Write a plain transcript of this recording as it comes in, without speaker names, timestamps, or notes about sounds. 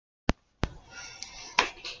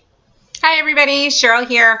everybody, Cheryl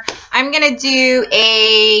here. I'm gonna do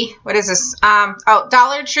a, what is this?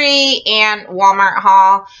 Dollar Tree and Walmart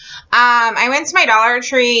haul. I went to my Dollar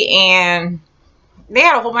Tree and they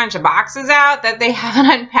had a whole bunch of boxes out that they haven't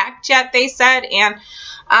unpacked yet, they said, and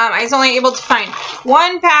I was only able to find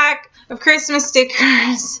one pack of Christmas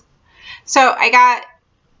stickers. So I got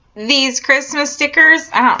these Christmas stickers.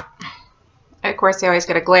 Of course, they always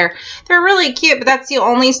get a glare. They're really cute, but that's the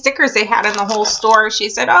only stickers they had in the whole store. She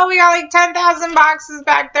said, oh, we got like 10,000 boxes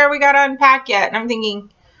back there we got to unpack yet. And I'm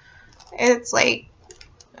thinking, it's like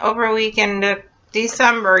over a weekend of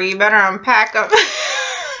December. You better unpack them.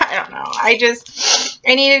 I don't know. I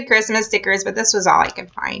needed Christmas stickers, but this was all I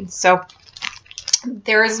could find. So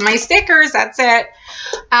there's my stickers. That's it.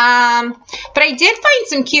 But I did find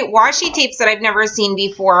some cute washi tapes that I've never seen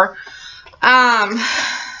before.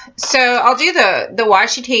 So I'll do the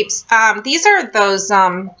washi tapes. These are those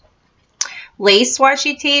lace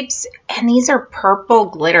washi tapes, and these are purple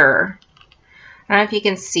glitter. I don't know if you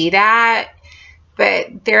can see that,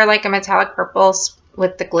 but they're like a metallic purple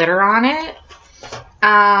with the glitter on it.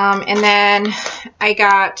 And then I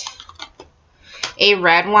got a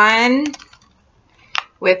red one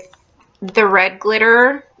with the red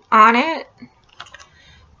glitter on it.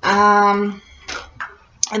 And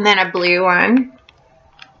then a blue one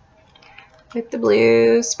with the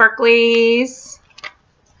blue sparklies.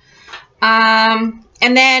 And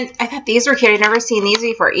then I thought these were cute. I've never seen these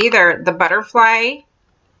before either. The butterfly.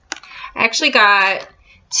 I actually got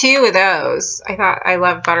two of those. I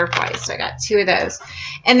love butterflies, so I got two of those.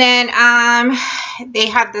 And then they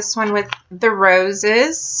had this one with the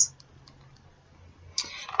roses.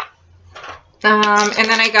 And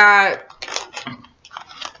then I got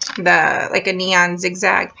like a neon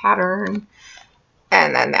zigzag pattern.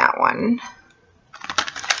 And then that one.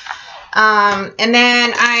 And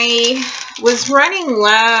then I was running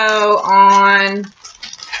low on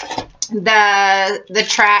the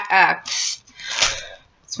track.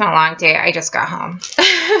 It's been a long day. I just got home.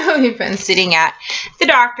 We've been sitting at the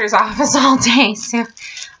doctor's office all day. So,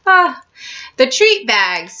 the treat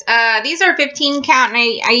bags. These are 15 count,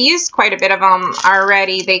 and I used quite a bit of them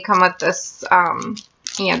already. They come with this,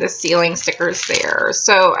 the ceiling stickers there.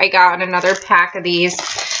 So I got another pack of these.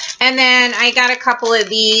 And then I got a couple of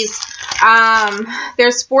these.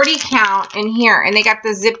 There's 40 count in here, and they got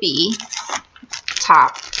the zippy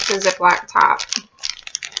top, the Ziploc top.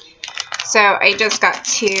 So I just got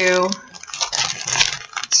two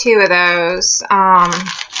of those.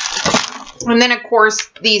 And then of course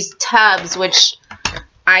these tubs, which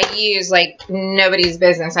I use like nobody's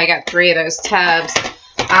business. I got 3 of those tubs.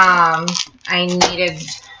 I needed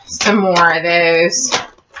some more of those.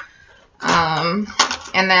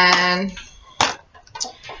 And then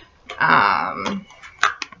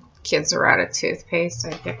kids are out of toothpaste.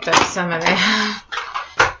 I picked up some of that.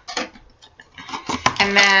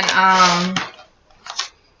 And then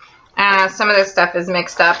some of this stuff is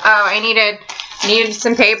mixed up. Oh, I needed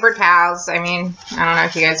some paper towels. I mean, I don't know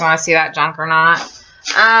if you guys want to see that junk or not.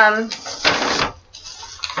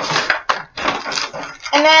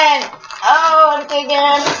 And then, oh, I'm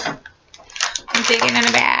digging in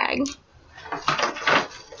a bag.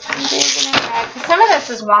 Some of this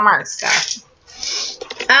is Walmart stuff.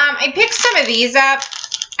 I picked some of these up.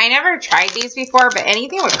 I never tried these before, but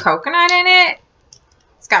anything with coconut in it,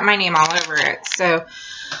 it's got my name all over it. So,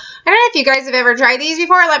 I don't know if you guys have ever tried these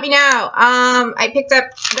before. Let me know. I picked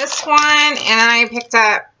up this one, and then I picked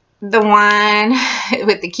up the one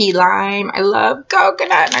with the key lime. I love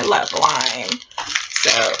coconut, and I love lime.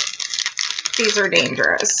 So, these are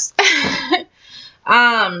dangerous.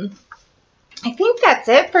 I think that's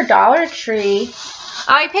it for Dollar Tree.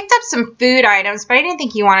 I picked up some food items, but I didn't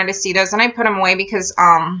think you wanted to see those, and I put them away because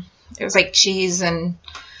it was like cheese and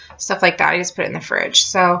stuff like that. I just put it in the fridge.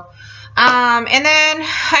 So, and then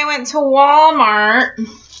I went to Walmart,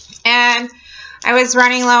 and I was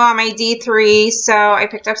running low on my D3, so I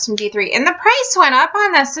picked up some D3, and the price went up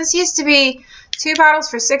on this. This used to be 2 bottles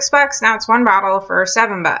for $6. Now it's 1 bottle for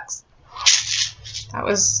 $7. That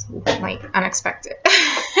was like unexpected.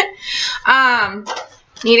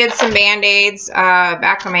 Needed some Band-Aids.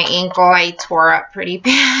 Back on my ankle, I tore up pretty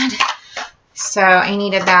bad. So I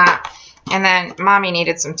needed that. And then Mommy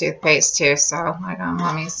needed some toothpaste too. So I got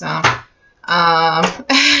Mommy some.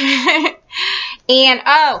 And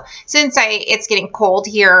oh, since it's getting cold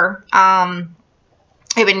here, I've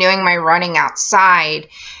been doing my running outside.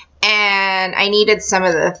 And I needed some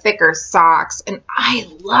of the thicker socks. And I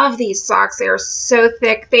love these socks. They are so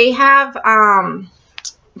thick. They have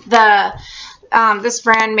this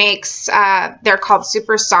brand makes, they're called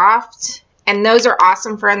Super Soft. and those are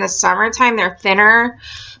awesome for in the summertime. They're thinner,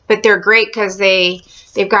 but they're great because they've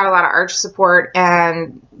got a lot of arch support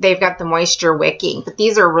and they've got the moisture wicking. But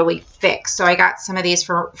these are really thick, so I got some of these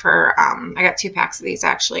for I got 2 packs of these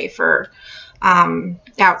actually for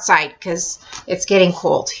outside because it's getting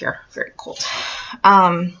cold here, very cold.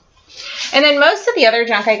 And then most of the other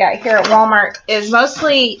junk I got here at Walmart is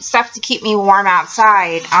mostly stuff to keep me warm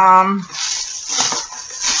outside.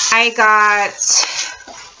 I got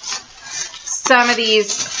some of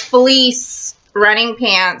these fleece running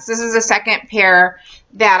pants. This is the second pair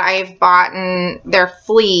that I've bought, and they're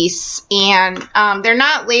fleece, and they're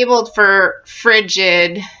not labeled for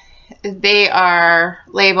frigid. They are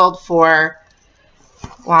labeled for,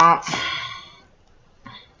 well,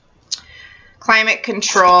 climate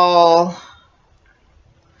control.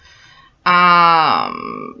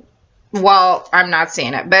 Well, I'm not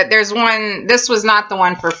saying it, but there's one, this was not the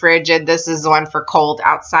one for frigid. This is the one for cold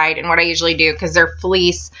outside. And what I usually do, because they're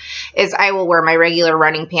fleece, is I will wear my regular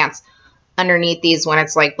running pants underneath these when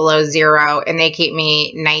it's like below 0, and they keep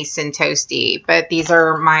me nice and toasty. But these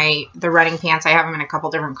are the running pants. I have them in a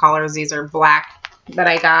couple different colors. These are black that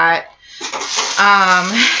I got.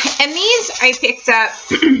 And these I picked up.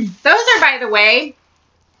 Those are, by the way,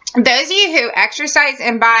 those of you who exercise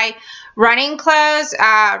and buy running clothes,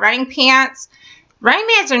 running pants. Running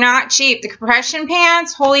pants are not cheap. The compression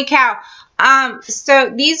pants, holy cow.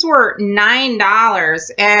 So these were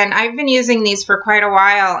 $9, and I've been using these for quite a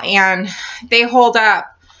while, and they hold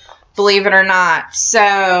up, believe it or not.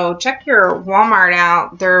 So check your Walmart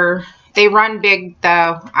out. They run big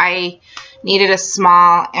though. I needed a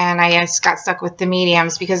small, and I just got stuck with the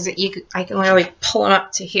mediums because I can literally pull them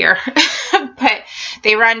up to here. But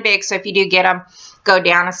they run big, so if you do get them, go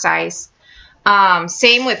down a size.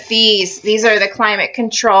 Same with these. These are the climate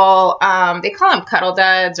control. They call them Cuddle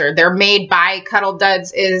Duds, or they're made by Cuddle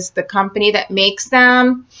Duds is the company that makes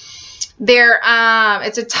them.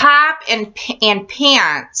 It's a top and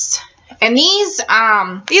pants. And these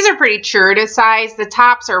are pretty true to size. The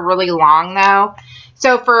tops are really long though.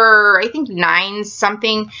 So for, I think, $9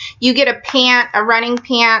 something, you get a running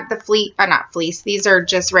pant, not fleece. These are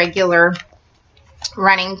just regular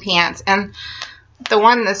running pants. And the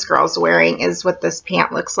one this girl's wearing is what this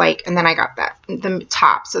pant looks like. And then I got the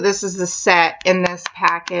top. So this is the set in this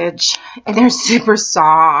package. And they're super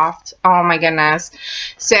soft. Oh my goodness.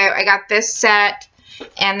 So I got this set.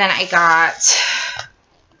 And then I got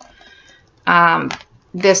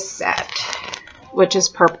this set, which is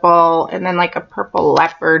purple. And then like a purple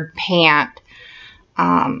leopard pant.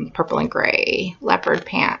 Purple and gray leopard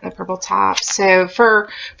pant, the purple top. So for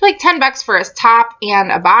like $10 for a top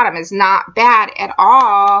and a bottom is not bad at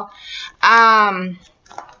all. And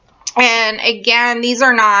again, these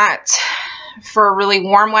are not for really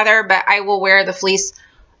warm weather, but I will wear the fleece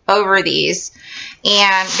over these,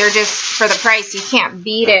 and they're just for the price. You can't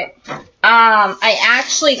beat it. I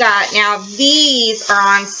actually got, now these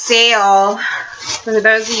are on sale for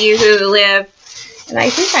those of you who live. And I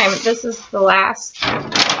think this is the last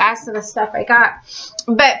of the stuff I got.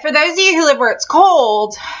 But for those of you who live where it's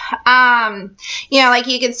cold, you know, like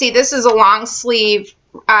you can see, this is a long sleeve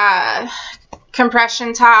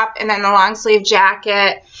compression top, and then the long sleeve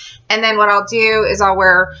jacket. And then what I'll do is I'll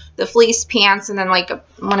wear the fleece pants and then like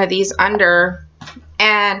one of these under.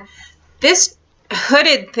 And this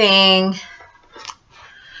hooded thing,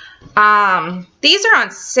 these are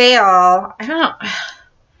on sale.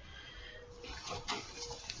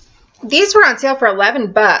 These were on sale for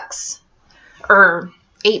 $11 or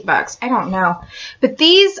 $8. I don't know. But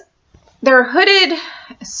they're hooded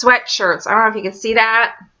sweatshirts. I don't know if you can see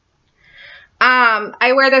that.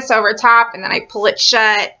 I wear this over top, and then I pull it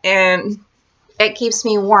shut, and it keeps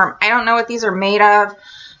me warm. I don't know what these are made of,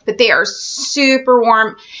 but they are super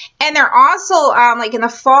warm. And they're also, like in the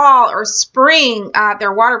fall or spring,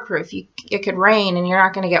 they're waterproof. It could rain and you're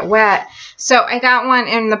not going to get wet. So I got one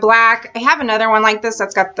in the black. I have another one like this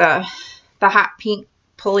that's got the hot pink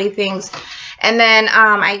pulley things. And then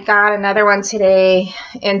I got another one today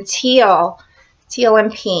in teal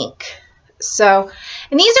and pink. So,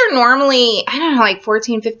 and these are normally, I don't know, like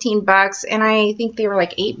 $14, $15, and I think they were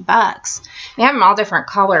like $8. They have them all different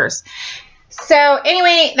colors. So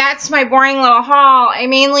anyway, that's my boring little haul. I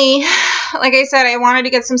mainly, like I said, I wanted to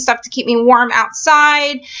get some stuff to keep me warm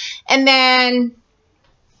outside. And then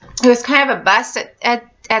it was kind of a bust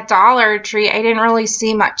at Dollar Tree. I didn't really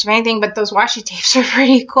see much of anything, but those washi tapes are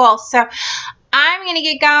pretty cool. So I'm going to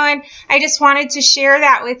get going. I just wanted to share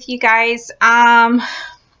that with you guys.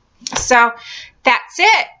 So that's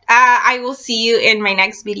it. I will see you in my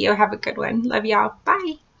next video. Have a good one. Love y'all.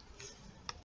 Bye.